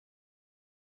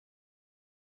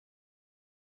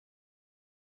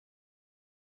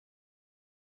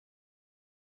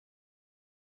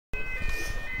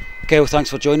Kyle, thanks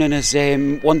for joining us.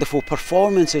 Wonderful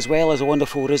performance as well as a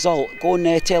wonderful result. Go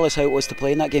and tell us how it was to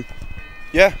play in that game.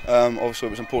 Yeah, obviously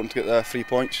it was important to get the 3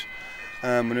 points.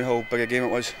 We knew how big a game it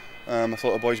was. I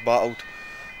thought the boys battled,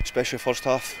 especially first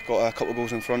half, got a couple of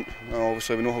goals in front.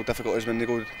 Obviously we know how difficult it is when they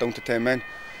go down to 10 men.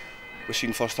 We've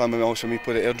seen first time when we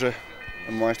played at Airdrie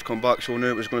and managed to come back, so we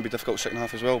knew it was going to be difficult second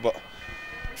half as well, but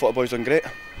I thought the boys done great.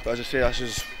 But as I say, this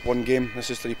is one game, this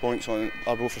is 3 points, and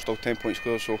Arbroath are still 10 points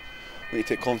clear, so we need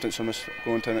to take confidence on this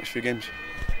going into the next few games.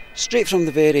 Straight from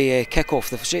the very kick-off,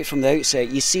 straight from the outset,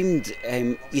 you seemed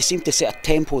to set a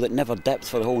tempo that never dipped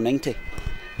for the whole 90.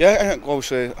 Yeah, I think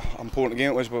obviously an important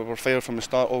game it was. We were fired from the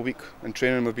start all week in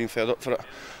training, we've been fed up for it,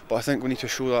 but I think we need to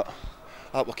show that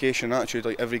application attitude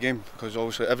like every game, because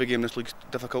obviously every game in this league's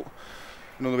difficult.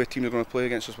 You know the way teams are going to play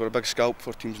against us, we're a big scalp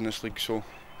for teams in this league, so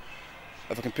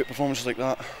if we can put performances like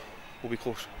that, we'll be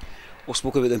close. We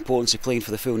spoke about the importance of playing for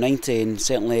the full 90, and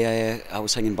certainly I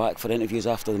was hanging back for interviews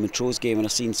after the Montrose game, and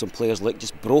I've seen some players look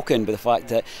just broken by the fact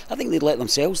that I think they'd let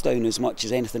themselves down as much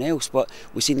as anything else, but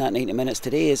we've seen that 90 minutes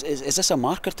today. Is this a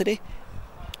marker today?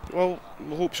 Well,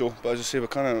 we hope so, but as I say, we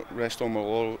can't rest on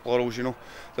our laurels, you know.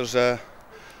 There's a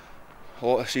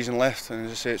lot of season left, and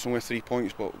as I say, it's only 3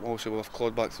 points, but obviously we'll have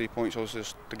clawed back 3 points,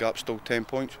 obviously the gap's still 10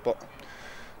 points, but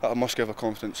that must give a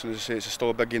confidence, and as I say, it's still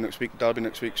a big game next week, Derby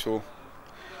next week, so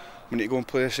we need to go and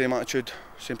play the same attitude,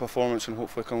 same performance, and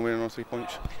hopefully come away on our 3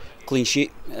 points. Clean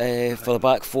sheet for the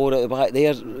back four at the back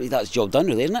there, that's job done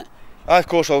really, isn't it? Of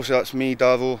course, obviously that's me,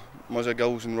 Davo, Muzza,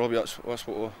 Gills and Robbie, that's what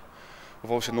we've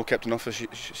obviously not kept enough this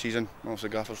season, obviously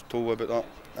Gaffer's told about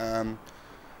that,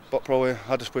 but probably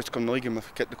hardest place to come in the league and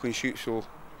we've kept the clean sheet, so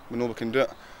we know we can do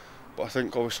it, but I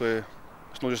think obviously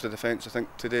it's not just the defence. I think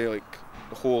today, like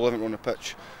the whole 11 were on the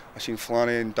pitch, I've seen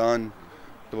Flanny and Dan,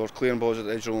 they were clearing balls at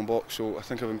the edge of their own box, so I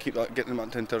think if we can keep that, get them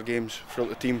into our games throughout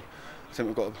the team, I think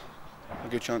we've got a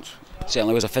good chance.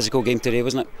 Certainly was a physical game today,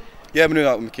 wasn't it? Yeah, we knew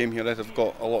that when we came here. They've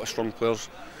got a lot of strong players.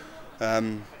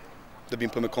 They've been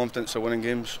playing with confidence, they're winning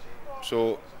games.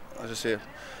 So, as I say,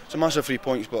 it's a massive 3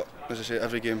 points, but as I say,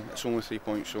 every game it's only 3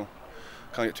 points, so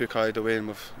can't get too carried away, and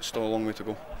we've still a long way to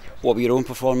go. What about your own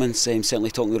performance?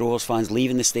 Certainly talking to the Rovers fans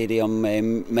leaving the stadium,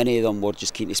 many of them were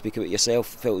just keen to speak about yourself.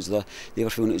 Felt as though they were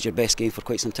feeling it was your best game for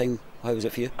quite some time. How was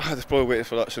it for you? They've probably waited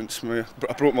for that since I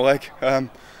broke my leg.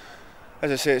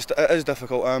 As I say, it is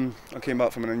difficult. I came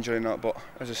back from an injury and that, but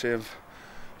as I say, I've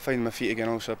finding my feet again.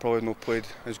 Also, I probably not played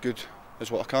as good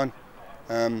as what I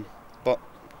can, but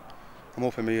I'm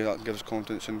hoping maybe that gives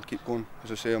confidence and keep going.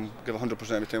 As I say, I'm give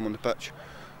 100% every time on the pitch.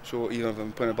 So even if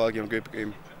I'm playing a bad game or a good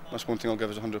game, that's one thing I'll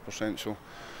give is 100%. So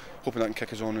hoping that can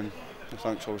kick us on, and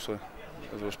thanks obviously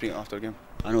as we were speaking after the game.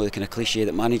 I know the kind of cliche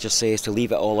that managers say is to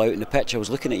leave it all out in the pitch. I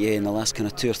was looking at you in the last kind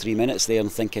of 2 or 3 minutes there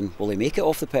and thinking, will they make it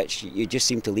off the pitch? You just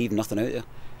seem to leave nothing out there.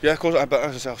 Yeah, of course, but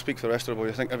as I say, I'll speak for the rest of the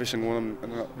boys. I think every single one of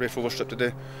them in that Raith Rovers trip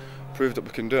today proved that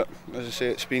we can do it. As I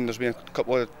say, there's been a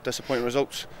couple of disappointing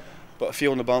results, but I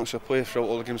feel on the balance of play throughout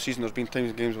all the game season, there's been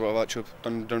times in games where I've actually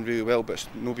done really well, but it's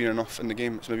not been enough in the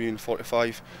game. It's maybe been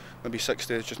 45, maybe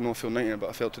 60, it's just not full 90, but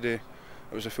I felt today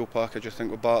it was a full package. I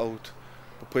think we battled,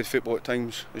 we played football at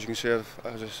times. As you can see, as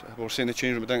we were saying in the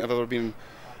change room, I don't think I've ever been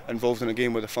involved in a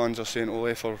game where the fans are saying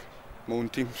ole for my own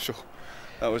team, so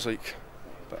that was like...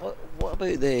 What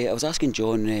about I was asking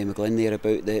John McGlynn there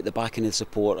about the backing of the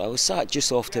support. I was sat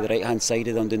just off to the right hand side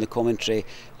of them doing the commentary,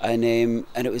 and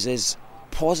it was as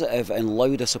positive and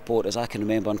loud a support as I can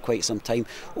remember in quite some time.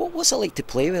 What's it like to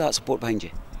play with that support behind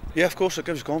you? Yeah, of course it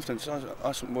gives confidence.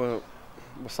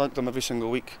 We thank them every single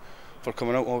week for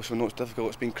coming out. Obviously we know it's difficult,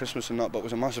 it's been Christmas and that, but it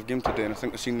was a massive game today, and I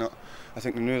think they've seen that, I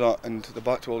think they knew that, and they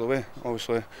backed it all the way.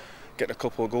 Obviously getting a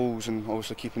couple of goals and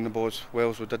obviously keeping the balls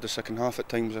well as we did the second half at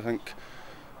times, I think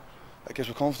it gives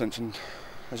me confidence, and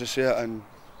as I say it, and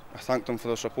I thank them for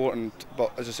their support,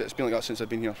 but as I say, it's been like that since I've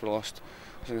been here for the last,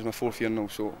 I think it's my 4th year now,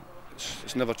 so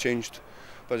it's never changed.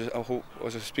 But I hope,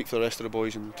 as I speak for the rest of the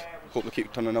boys, and hope they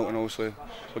keep turning out, and obviously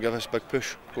will give us a big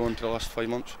push going into the last 5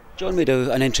 months. John made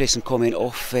an interesting comment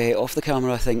off the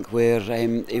camera, I think, where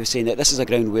he was saying that this is a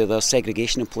ground where there's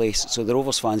segregation in place, so the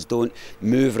Rovers fans don't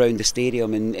move around the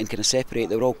stadium and kind of separate.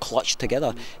 They're all clutched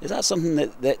together. Is that something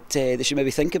that they should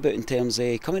maybe think about in terms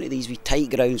of coming to these wee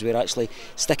tight grounds where actually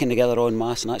sticking together en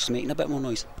masse and actually making a bit more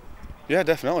noise? Yeah,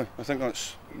 definitely. I think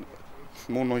that's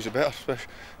more noise the better,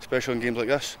 especially in games like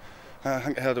this. I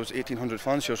think I heard there was 1,800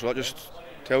 fans here, so that just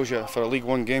tells you for a League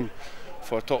One game,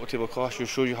 for a top table clash, it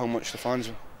shows you how much the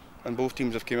fans and both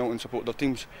teams have came out and supported their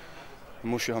teams. I'm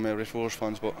not sure how many Raith Rovers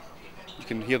fans, but you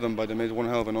can hear them by the mid, one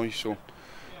hell of a noise, so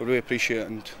we really appreciate it.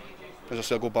 And as I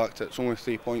said, I'll go back to it, it's only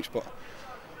 3 points, but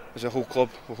as a whole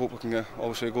club we hope we can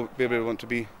obviously be where we want to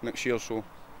be next year, so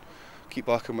keep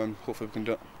backing them and hopefully we can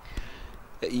do it.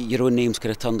 Your own name's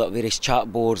kind of turned up various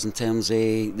chat boards in terms of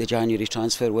the January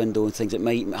transfer window and things that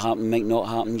might happen, might not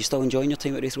happen. You still enjoying your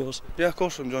time at Raith Rovers? Yeah, of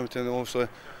course I'm enjoying my time. Obviously,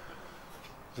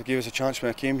 they gave us a chance when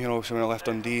I came here. Obviously, when I left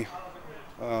Dundee,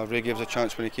 Ray gave us a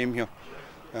chance when he came here.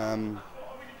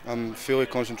 I'm fully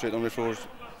concentrated on Raith Rovers.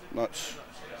 That's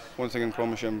one thing I can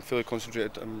promise you. I'm fully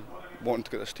concentrated. I'm wanting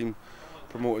to get this team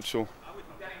promoted. So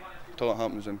until that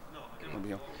happens, then I'll be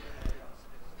here.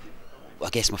 I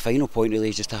guess my final point really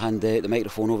is just to hand the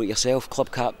microphone over to yourself,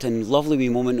 club captain. Lovely wee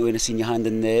moment when I seen you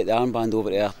handing the armband over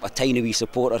to a tiny wee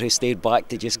supporter who stayed back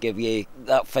to just give you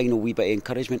that final wee bit of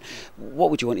encouragement.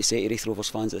 What would you want to say to Raith Rovers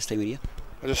fans at this time of year?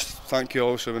 I just thank you.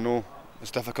 Obviously, we know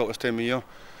it's difficult this time of year.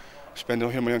 Spending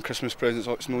all here money on Christmas presents,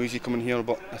 it's no easy coming here,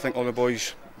 but I think all the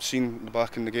boys seen the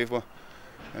backing they gave me.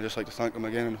 I'd just like to thank them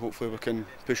again, and hopefully we can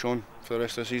push on for the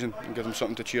rest of the season and give them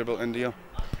something to cheer about at the end of the year.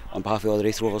 On behalf of all the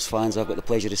Raith Rovers fans, I've got the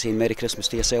pleasure of saying Merry Christmas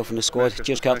to yourself and the squad.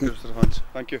 Cheers, Captain. Merry Christmas to the fans.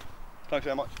 Thank you. Thanks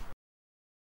very much.